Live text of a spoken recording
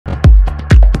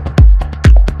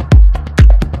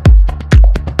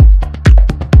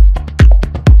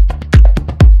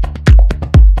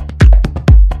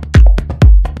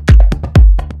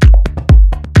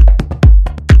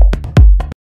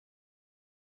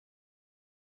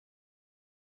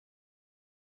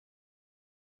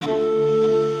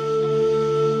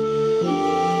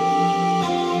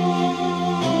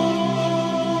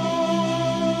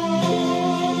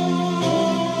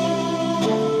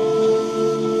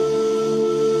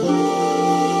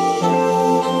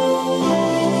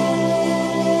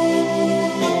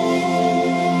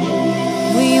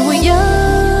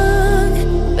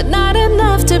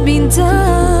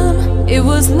it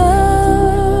was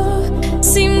love.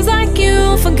 Seems like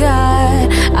you forgot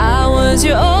I was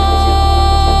your only.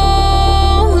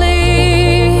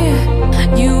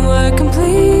 You were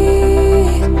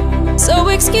complete. So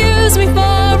excuse me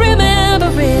for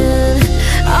remembering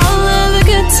all of the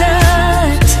good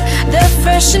times that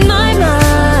fresh in my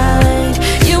mind.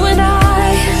 You and I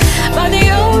by the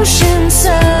ocean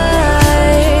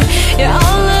side. Yeah,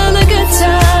 all of the good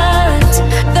times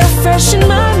that fresh in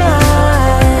my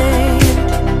mind,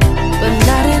 but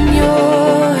not in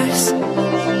yours.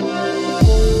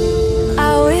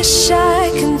 I wish I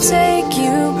could take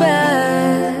you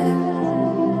back,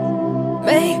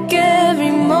 make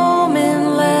every moment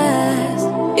last.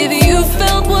 If you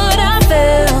felt what I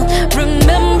felt,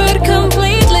 remembered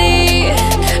completely,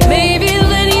 maybe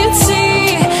then you'd see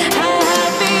how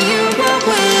happy you were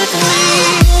with me.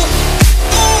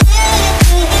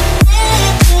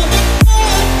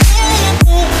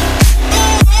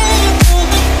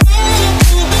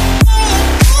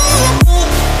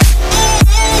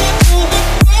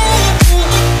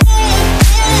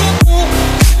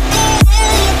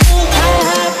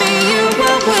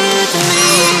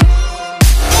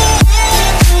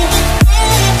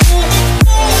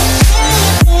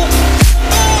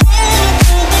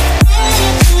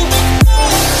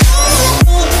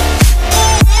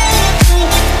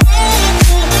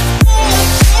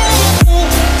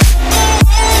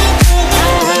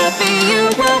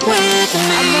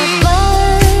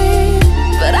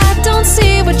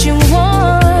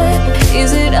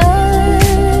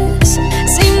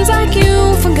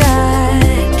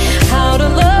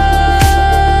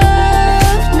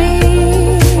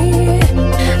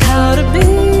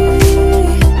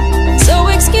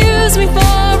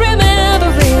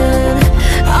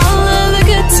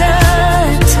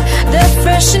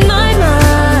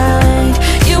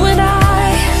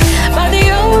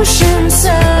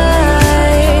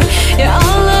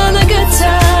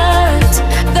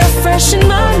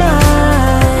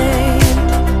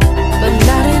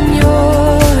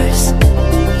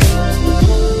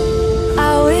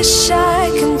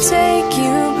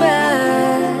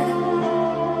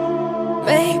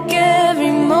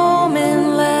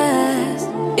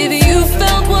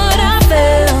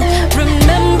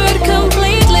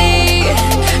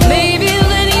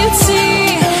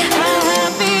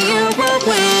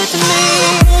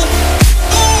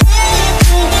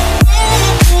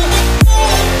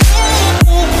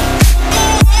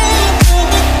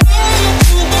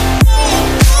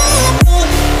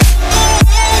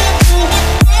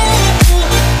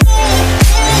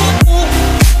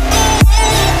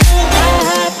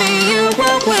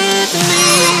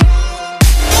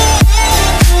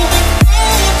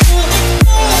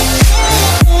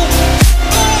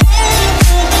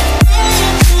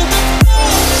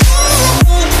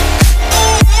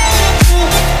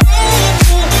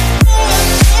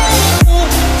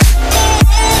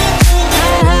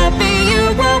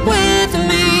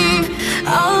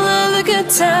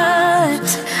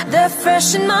 Times, they're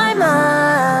fresh in my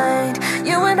mind.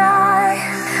 You and I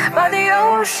by the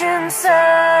ocean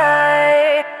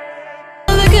side.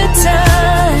 All the good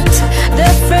times,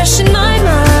 they're fresh in my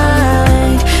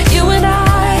mind. You and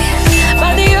I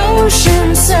by the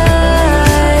ocean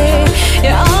side.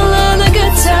 Yeah, all of the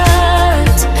good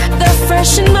times, they're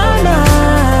fresh in my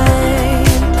mind,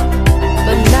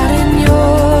 but not in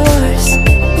yours.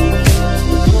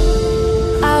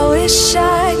 I wish I